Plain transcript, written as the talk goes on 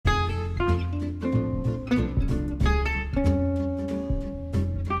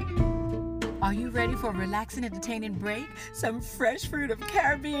a relaxing, entertaining break? Some fresh fruit of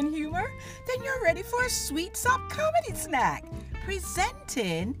Caribbean humor? Then you're ready for a Sweet Sop comedy snack.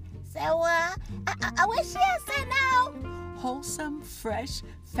 Presenting... So, I wish she had said now. Wholesome, fresh,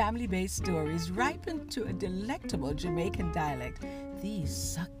 family-based stories ripened to a delectable Jamaican dialect. These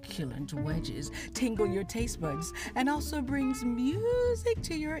succulent wedges tingle your taste buds and also brings music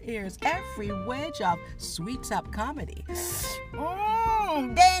to your ears. Every wedge of Sweet Sop comedy.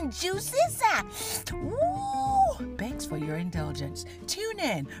 Then juicy, sir. Ooh, begs for your indulgence. Tune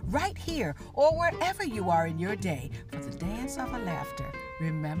in right here or wherever you are in your day for the dance of a laughter.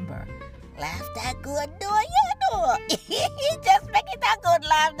 Remember, Laugh that good, do you do? Just make it a good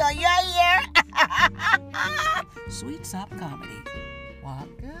laugh, do you hear? Sweet Sop comedy. Walk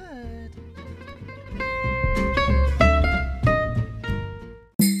good.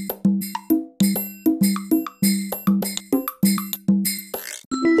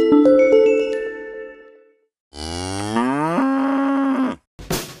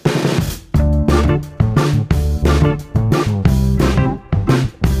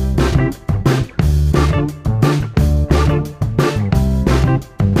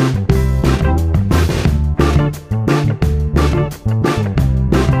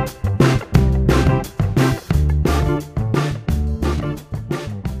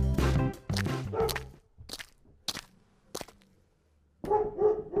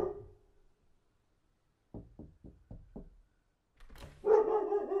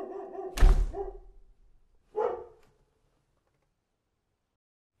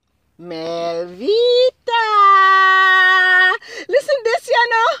 Melvita! Listen this, you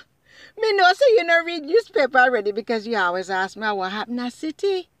know. Me know so you know read newspaper already because you always ask me what happened in the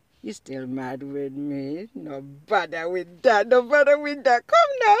city. You still mad with me? No bother with that, no bother with that.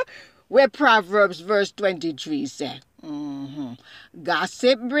 Come now. Where Proverbs verse 23 say.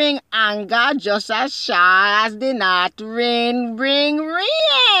 Gossip bring anger just as sure as the north rain bring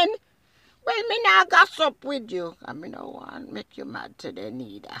rain. Well, me now gossip with you. I mean, no one make you mad today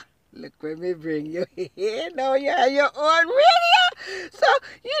neither. Look where me bring you here. Now you have your own radio. So,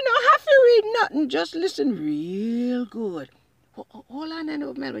 you don't have to read nothing. Just listen real good. Hold on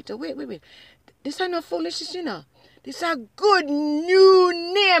and Melvita. Wait. This ain't no foolishness, you know. This is a good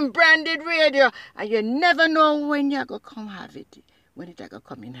new name branded radio. And you never know when you're going to come have it. When it's going to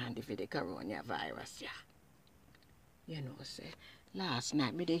come in handy for the coronavirus, yeah. You know, say, last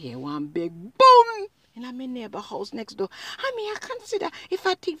night me they hear one big boom in my neighbor house next door. I consider if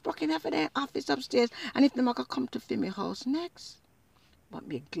a thief broke in for their office upstairs and if them could come to fill my house next. But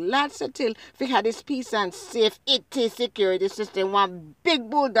me glad till we had this peace and safety security system, one big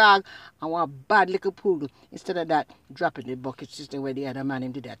bulldog and one bad little poodle. Instead of that, dropping the bucket system where the other man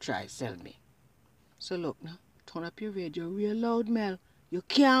him did that try sell me. So look now, turn up your radio real loud, Mel. You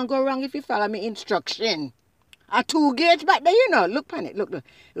can't go wrong if you follow me instruction. A 2 gauge back there, you know. Look on it. Look.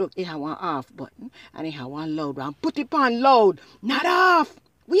 It have one off button and it have one loud one. Put it on loud, not off.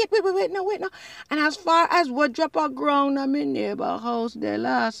 Wait, no. And as far as what drop a ground at my neighbor house there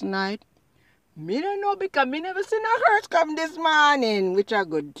last night, me don't know because me never seen a hearse come this morning, which a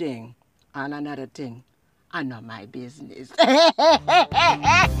good thing. And another thing, I know my business.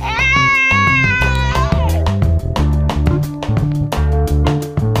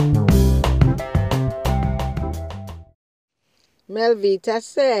 Melvita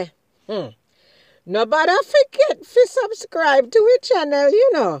say, nobody forget to subscribe to our channel, you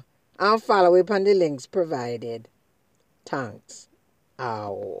know, and follow it on the links provided. Thanks.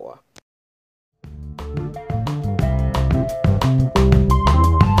 Ow.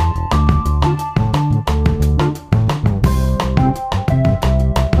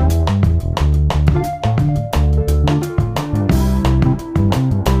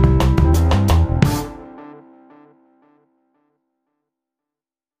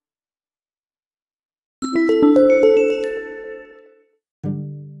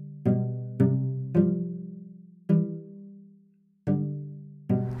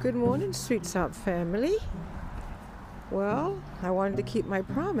 Good morning, Sweet Sop family. Well, I wanted to keep my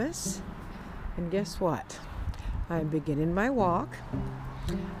promise, and guess what? I'm beginning my walk.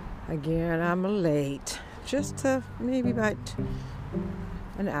 Again, I'm late, just maybe about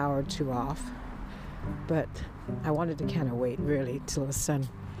an hour or two off, but I wanted to kind of wait really till the sun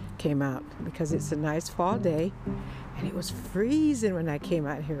came out because it's a nice fall day, and it was freezing when I came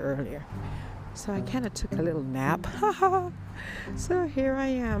out here earlier. So I kind of took a little nap. So here I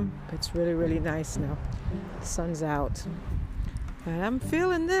am. It's really, really nice now. The sun's out. And I'm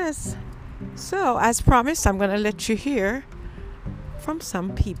feeling this. So, as promised, I'm going to let you hear from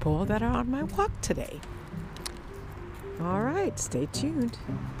some people that are on my walk today. All right, stay tuned.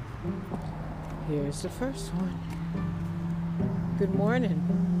 Here's the first one. Good morning.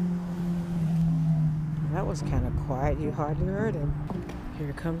 That was kind of quiet. You hardly heard him.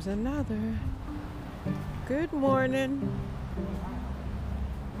 Here comes another. Good morning.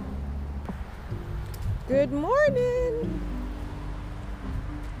 Good morning.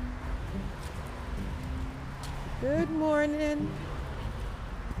 Good morning.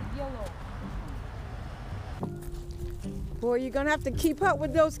 Boy, you're gonna have to keep up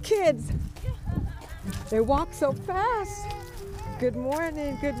with those kids. They walk so fast. Good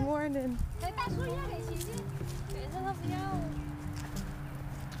morning, good morning.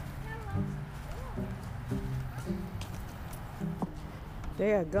 They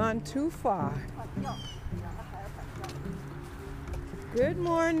have gone too far. Good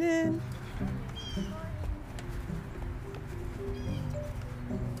morning.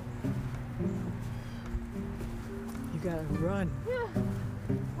 You gotta run.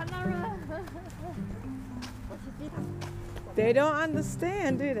 They don't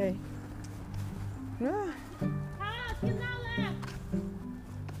understand, do they? No.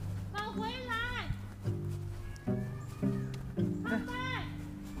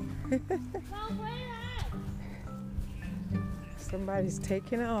 Somebody's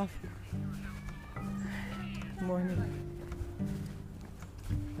taking off. Morning.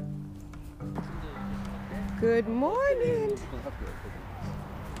 Good morning.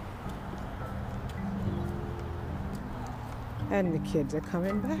 And the kids are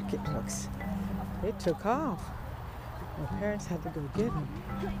coming back, it looks. They took off. My parents had to go get them.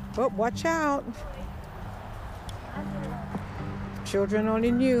 Oh, watch out. Children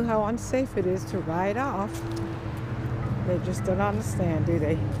only knew how unsafe it is to ride off. They just don't understand, do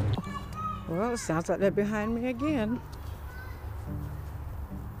they? Well, it sounds like they're behind me again.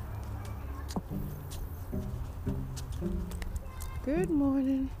 Good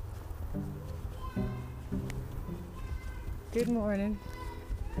morning. Good morning.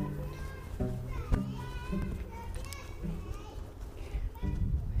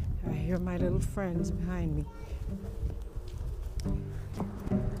 I hear my little friends behind me.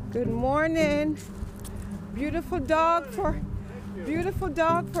 Good morning. Beautiful dog for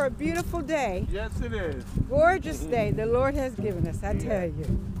a beautiful day. Yes, it is. Gorgeous day the Lord has given us, I tell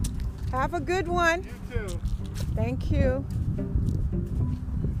you. Have a good one. You too. Thank you.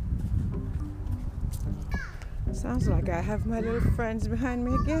 Sounds like I have my little friends behind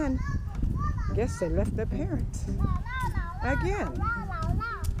me again. Guess they left their parents. Again.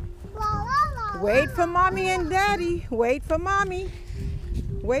 Wait for mommy and daddy. Wait for mommy.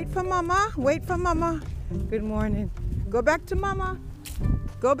 Wait for mama. Wait for mama. Good morning. Go back to mama.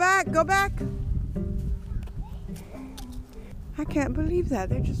 Go back. Go back. I can't believe that.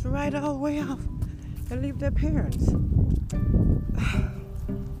 They're just right all the way off. They leave their parents.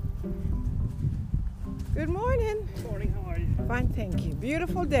 Good morning. Good morning, how are you? Fine, thank you.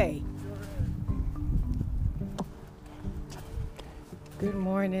 Beautiful day. Good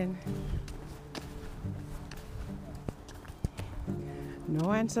morning.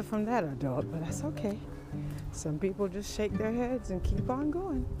 No answer from that adult, but that's okay. Some people just shake their heads and keep on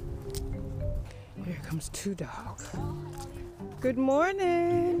going. Here comes two dogs. Good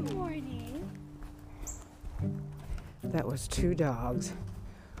morning. Good morning. That was two dogs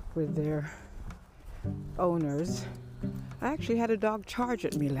with their owners. I actually had a dog charge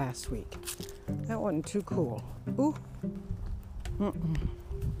at me last week. That wasn't too cool. Ooh.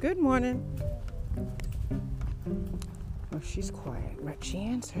 Good morning. Oh, she's quiet, but she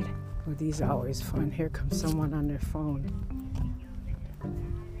answered. Well, these are always fun. Here comes someone on their phone.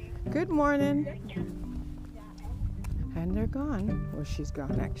 Good morning. And they're gone. Well, she's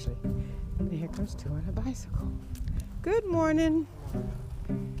gone, actually. And here comes two on a bicycle. Good morning.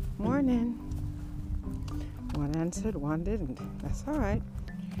 Morning. One answered, one didn't. That's all right.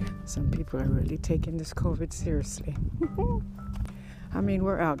 Some people are really taking this COVID seriously. I mean,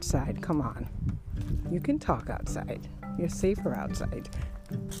 we're outside. Come on. You can talk outside. You're safer outside.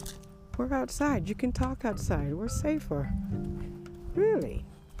 We're outside. You can talk outside. We're safer. Really.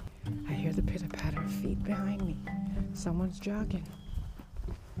 I hear the pitter-patter of feet behind me. Someone's jogging.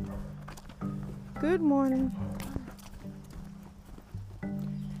 Good morning.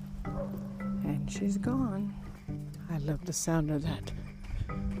 And she's gone. I love the sound of that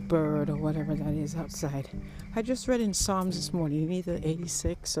bird or whatever that is outside. I just read in Psalms this morning, either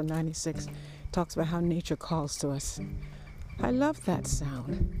 86 or 96, talks about how nature calls to us. I love that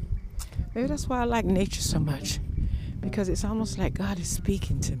sound. Maybe that's why I like nature so much, because it's almost like God is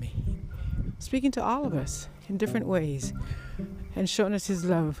speaking to me, speaking to all of us in different ways, and showing us His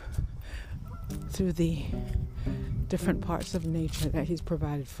love through the different parts of nature that He's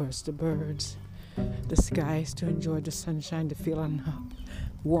provided for us, the birds, the skies, to enjoy the sunshine, to feel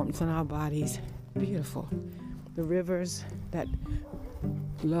warmth on our bodies. Beautiful. The rivers that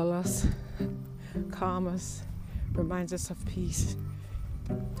lull us, calm us, reminds us of peace.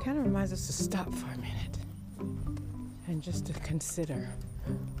 Kind of reminds us to stop for a minute and just to consider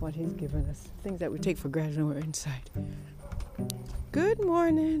what he's given us. Things that we take for granted when we're inside. Good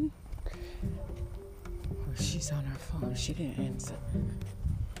morning. Oh, she's on her phone. She didn't answer.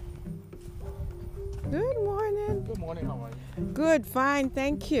 Good morning. Good morning, how are you? Good, fine,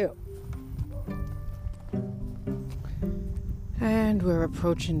 thank you. And we're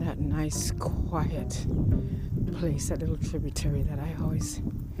approaching that nice, quiet place, that little tributary that I always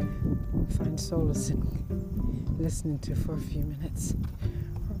find solace in listening to for a few minutes.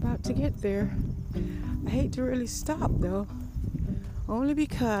 We're about to get there. I hate to really stop though, only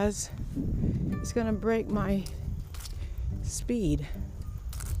because it's gonna break my speed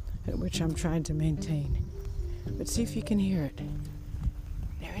at which I'm trying to maintain. But see if you can hear it.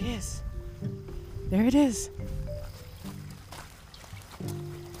 There it is. There it is.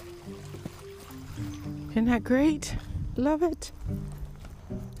 Isn't that great? Love it.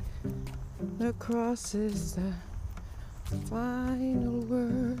 The cross is the final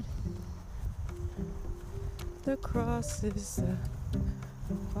word. The cross is the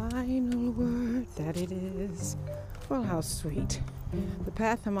final word that it is. Well, how sweet. The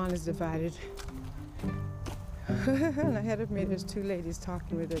path I'm on is divided. And ahead of me there's two ladies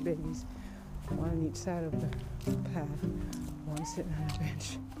talking with their babies. One on each side of the path. One sitting on a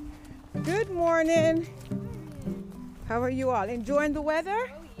bench. Good morning. How are you all? Enjoying the weather?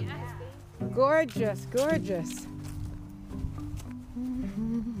 Oh, yes. Gorgeous, gorgeous.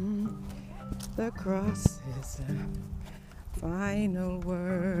 The cross is the final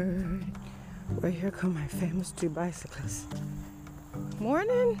word. Well, here come my famous two bicyclists.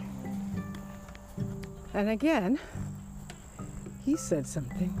 Morning. And again, he said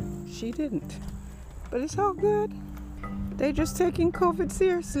something. She didn't. But it's all good. They're just taking COVID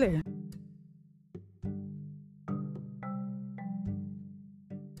seriously.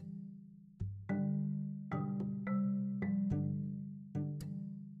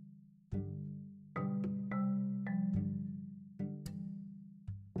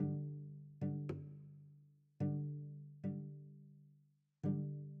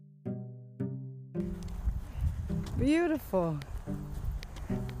 Beautiful.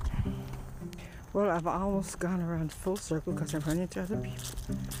 Well, I've almost gone around full circle because I'm running into other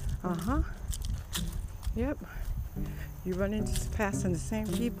people. Yep. You run into passing the same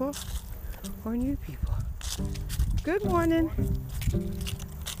people or new people. Good morning.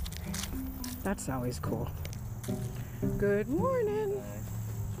 That's always cool. Good morning.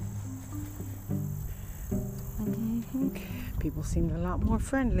 People seemed a lot more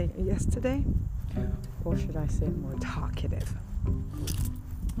friendly yesterday. Or should I say more talkative?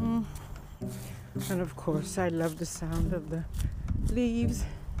 And of course, I love the sound of the leaves.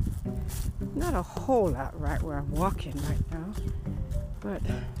 Not a whole lot right where I'm walking right now, but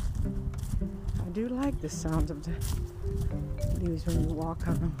I do like the sound of the leaves when you walk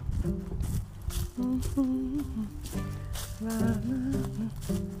on them.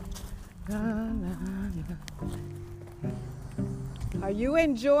 Are you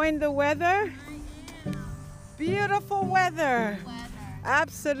enjoying the weather? Beautiful weather.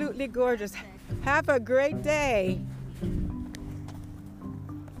 Absolutely gorgeous. Have a great day.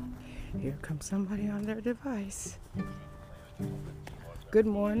 Here comes somebody on their device. Good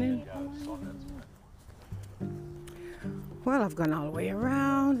morning. Well, I've gone all the way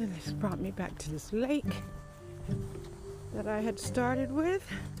around and it's brought me back to this lake that I had started with.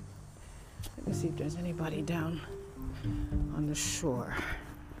 Let me see if there's anybody down on the shore.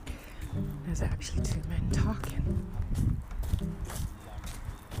 There's actually two men talking.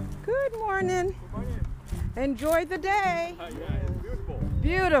 Good morning. Good morning. Enjoy the day. Yeah, it's beautiful.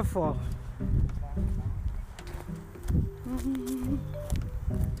 Beautiful.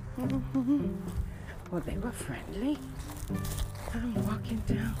 Well, they were friendly. I'm walking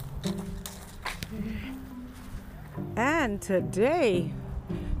down. And today,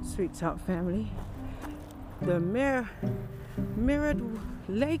 Sweet Salt family, the mirrored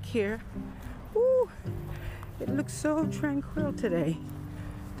lake here, ooh, it looks so tranquil today.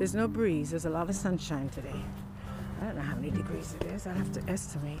 There's no breeze. There's a lot of sunshine today. I don't know how many degrees it is. I have to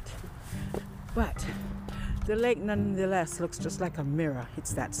estimate. But the lake nonetheless looks just like a mirror.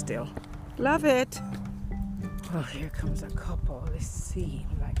 It's that still. Love it. Well, here comes a couple. They seem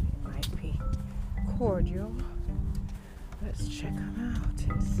like they might be cordial. Let's check them out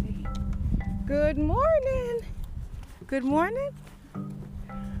and see. Good morning. Good morning.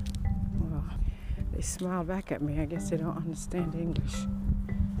 Well, They smiled back at me. I guess they don't understand English.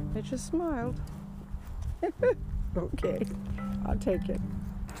 They just smiled. Okay, I'll take it.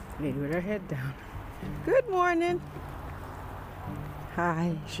 Lady with her head down. Good morning.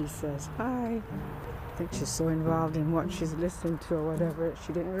 Hi, she says. Hi. I think she's so involved in what she's listening to or whatever,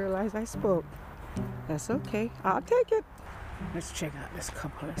 she didn't realize I spoke. That's okay. I'll take it. Let's check out this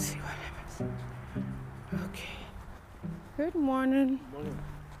couple and see what happens. Okay. Good morning. Morning.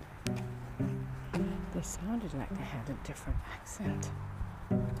 They sounded like they had a different accent.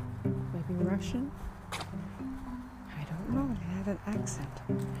 Maybe Russian? I don't know. They had an accent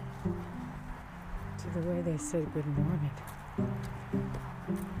to the way they said good morning.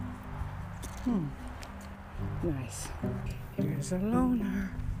 Nice. Here's a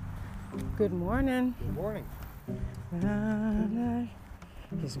loner. Good morning. Good morning.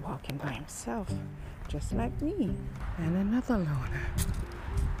 He's walking by himself, just like me. And another loner.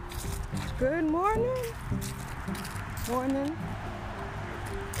 Good morning. Morning.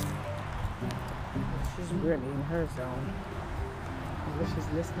 She's really in her zone. Either she's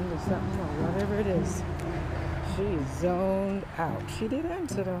listening to something or whatever it is. She's zoned out. She did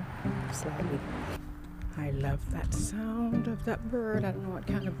answer though, slightly. I love that sound of that bird. I don't know what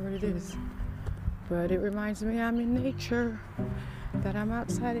kind of bird it is, but it reminds me I'm in nature, that I'm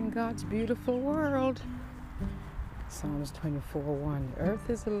outside in God's beautiful world. Psalms 24:1. The earth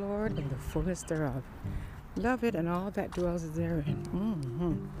is the Lord and the fullness thereof. Love it and all that dwells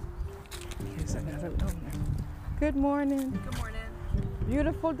therein. Here's another loner. Good morning. Good morning.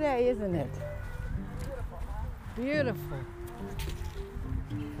 Beautiful day, isn't it? Beautiful.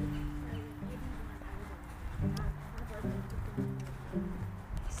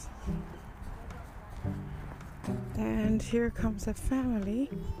 And here comes a family.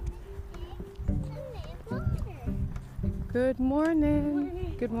 Good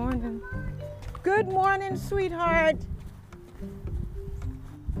morning. Good morning. Good morning, sweetheart.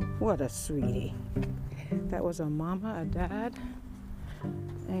 What a sweetie. That was a mama, a dad,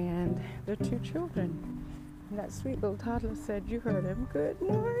 and their two children. And that sweet little toddler said, you heard him, good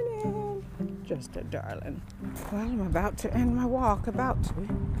morning. Just a darling. Well, I'm about to end my walk, about to.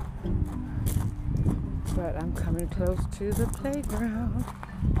 But I'm coming close to the playground.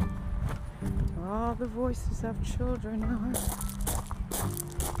 All the voices of children are.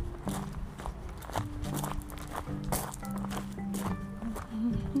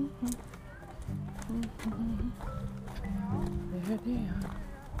 There they are.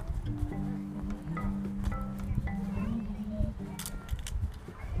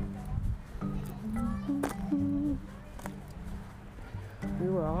 We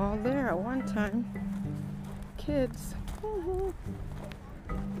were all there at one time. Kids.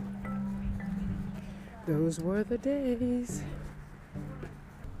 Those were the days.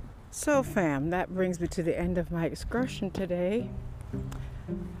 So fam, that brings me to the end of my excursion today.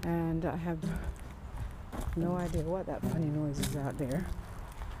 And I have no idea what that funny noise is out there.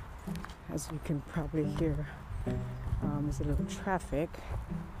 As you can probably hear, there's a little traffic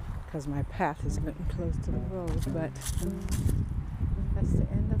because my path is getting close to the road, but that's the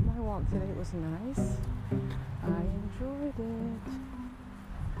end of my walk today. It was nice. I enjoyed it.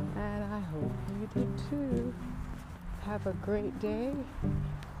 And I hope you did too. Have a great day.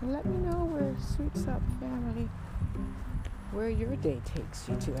 And let me know where Sweet Sup family, where your day takes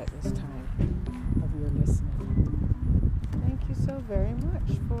you to at this time of your listening. Thank you so very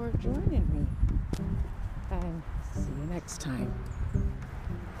much for joining me. And see you next time.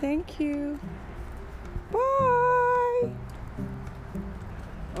 Thank you. Bye.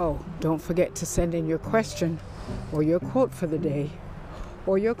 Oh, don't forget to send in your question or your quote for the day,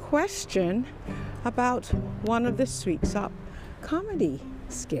 or your question about one of the Sweet Sup comedy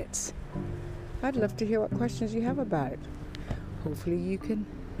skits. I'd love to hear what questions you have about it. Hopefully you can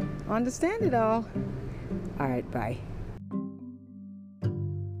understand it all. All right, bye.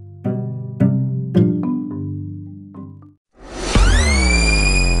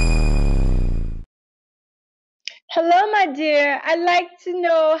 Hello, my dear. I'd like to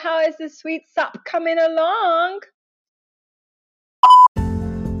know, how is the Sweet Sup coming along?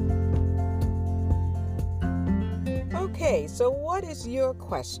 Okay, so what is your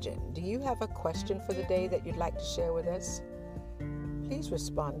question? Do you have a question for the day that you'd like to share with us? Please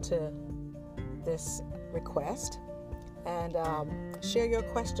respond to this request and share your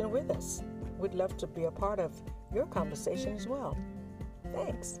question with us. We'd love to be a part of your conversation as well.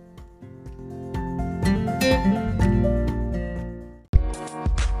 Thanks.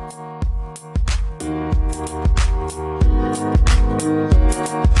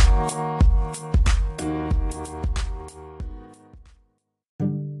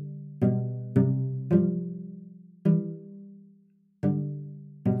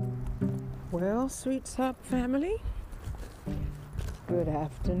 Sweet Sup family. Good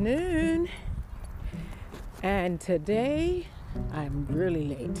afternoon. And today I'm really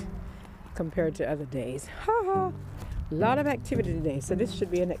late compared to other days. A lot of activity today, so this should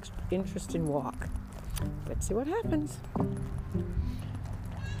be an interesting walk. Let's see what happens.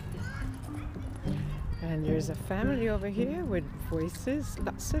 And there's a family over here with voices.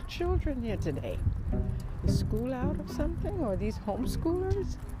 Lots of children here today. Is school out or something? Or these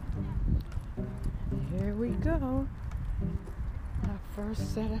homeschoolers? Here we go. Our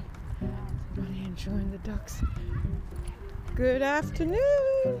first set of somebody enjoying the ducks. Good afternoon.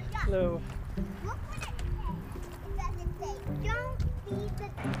 Hello.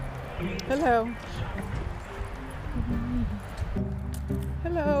 Hello.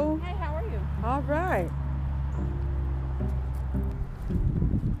 Hello. Hey, how are you? All right.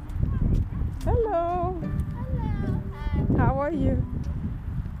 Hello. Hello. How are you?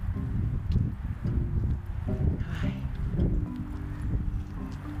 Hi.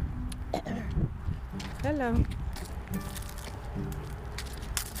 Hello.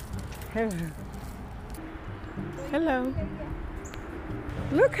 Hello. Hello.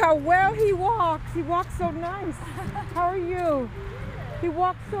 Look how well he walks. He walks so nice. How are you? He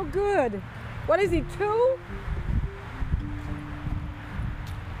walks so good. What is he, 2?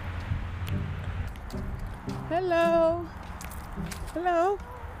 Hello. Hello.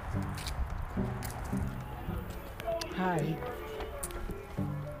 Hi.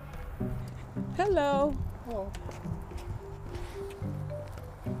 Hello. Oh.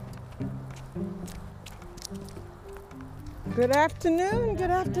 Good afternoon. Good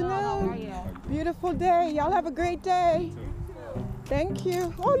afternoon. How are you? Beautiful day. Y'all have a great day. Thank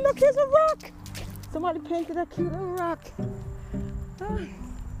you. Oh, look, here's a rock. Somebody painted a cute little rock. Ah.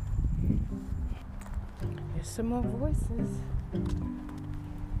 Here's some more voices.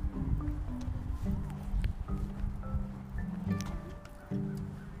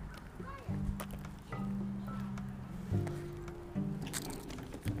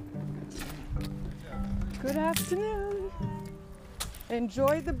 Good afternoon.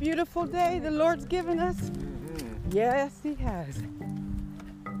 Enjoy the beautiful day the Lord's given us. Yes, He has.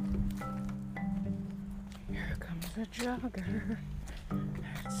 Here comes a jogger.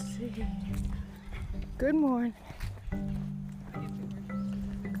 Let's see. Good morning.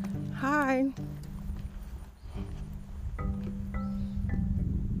 Hi.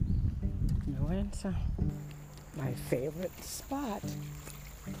 No answer. My favorite spot.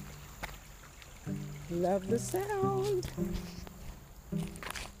 Love the sound.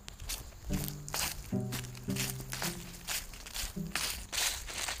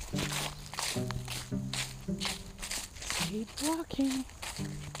 Keep walking.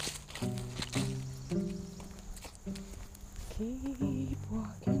 Keep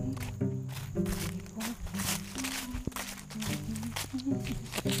walking. Keep walking.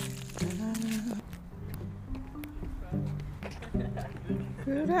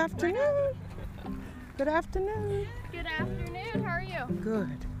 Good afternoon. Good afternoon. Good afternoon. How are you?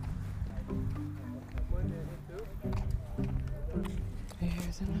 Good.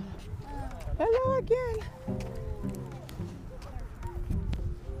 Here's another. Hello again.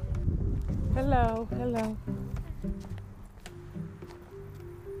 Hello, hello.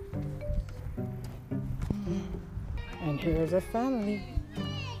 And here's a family.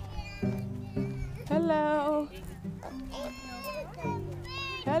 Hello.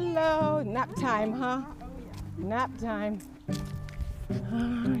 Hello. Nap time, huh? Nap time.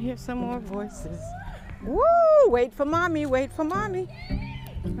 Here's some more voices. Woo! Wait for mommy, wait for mommy.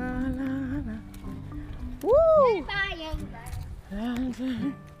 La, la, la. Woo!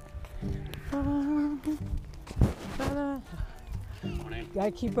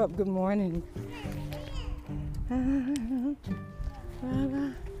 Gotta keep up. Good morning.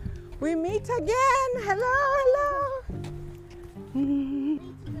 We meet again. Hello, hello.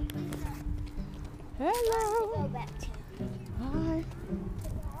 Hello. Hi.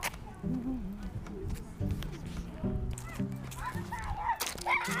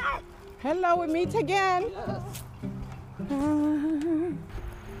 Hello, we meet again.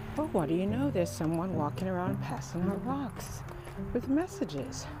 Oh, what do you know? There's someone walking around passing out rocks with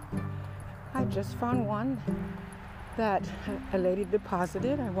messages. I just found one that a lady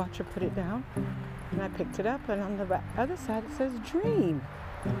deposited. I watched her put it down, and I picked it up, and on the other side it says dream.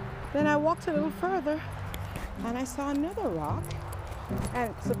 Then I walked a little further, and I saw another rock,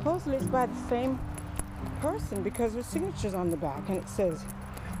 and supposedly it's by the same person because there's signatures on the back, and it says,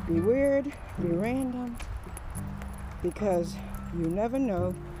 be weird, be random, because you never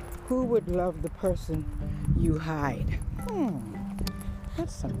know who would love the person you hide.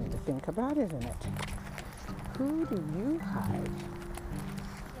 That's something to think about, isn't it? Who do you hide?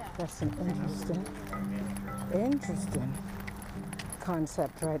 That's an interesting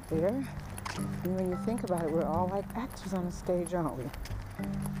concept right there. And when you think about it, we're all like actors on a stage, aren't we?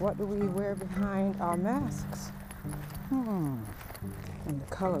 What do we wear behind our masks? And the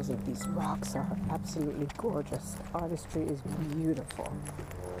colors of these rocks are absolutely gorgeous. The artistry is beautiful.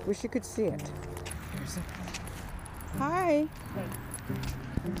 Wish you could see it. Hi.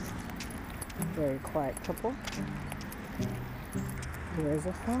 Very quiet couple. Here's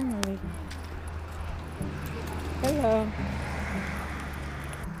a family. Hello.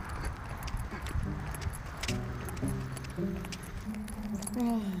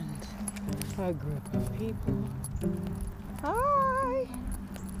 And a group of people. Hi.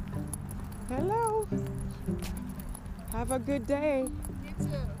 Hello. Have a good day. You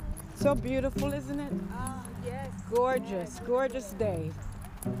too. So beautiful, isn't it? Oh, yes. Gorgeous, gorgeous day.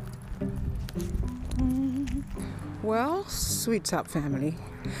 Well, Sweet Top family,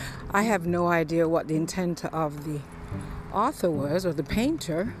 I have no idea what the intent of the author was, or the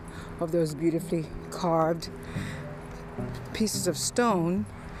painter of those beautifully carved pieces of stone,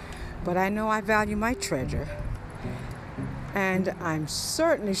 but I know I value my treasure, and I'm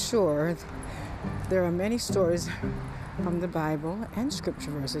certainly sure there are many stories from the Bible and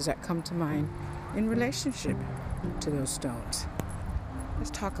scripture verses that come to mind in relationship to those stones. Let's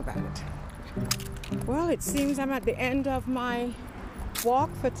talk about it. Well, it seems I'm at the end of my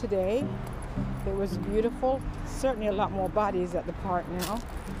walk for today. It was beautiful. Certainly a lot more bodies at the park now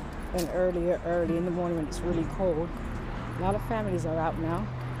than early in the morning when it's really cold. A lot of families are out now.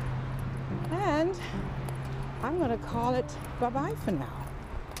 And I'm going to call it bye-bye for now.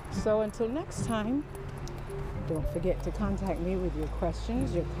 So until next time, don't forget to contact me with your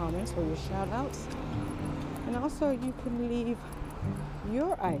questions, your comments, or your shout-outs. And also you can leave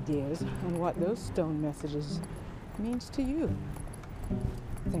your ideas on what those stone messages means to you.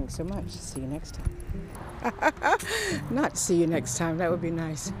 Thanks so much. See you next time. Not see you next time. That would be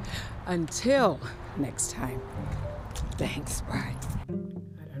nice. Until next time. Thanks. Bye.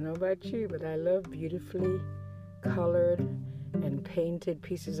 I don't know about you, but I love beautifully colored and painted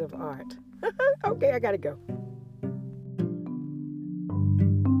pieces of art. Okay, I gotta go.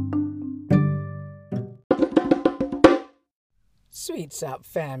 Sweet Sop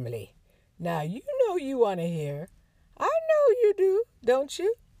family. Now you know you want to hear. I know you do, don't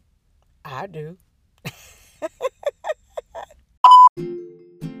you? I do.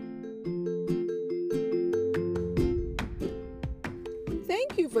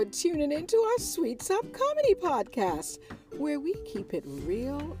 Thank you for tuning into our Sweet Sop Comedy Podcast, where we keep it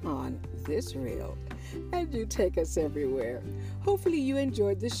real on this reel. And you take us everywhere. Hopefully you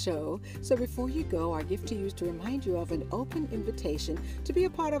enjoyed the show. So before you go, our gift to you is to remind you of an open invitation to be a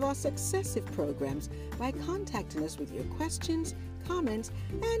part of our successive programs by contacting us with your questions, comments,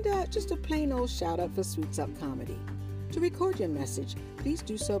 and just a plain old shout out for Sweet Sop Comedy. To record your message, please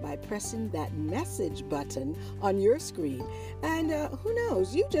do so by pressing that message button on your screen. And who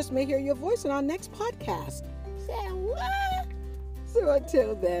knows, you just may hear your voice in our next podcast. Say what? So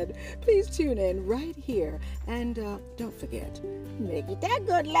until then, please tune in right here. And don't forget, Make it that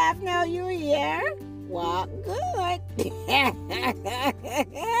good laugh now you hear. Walk good.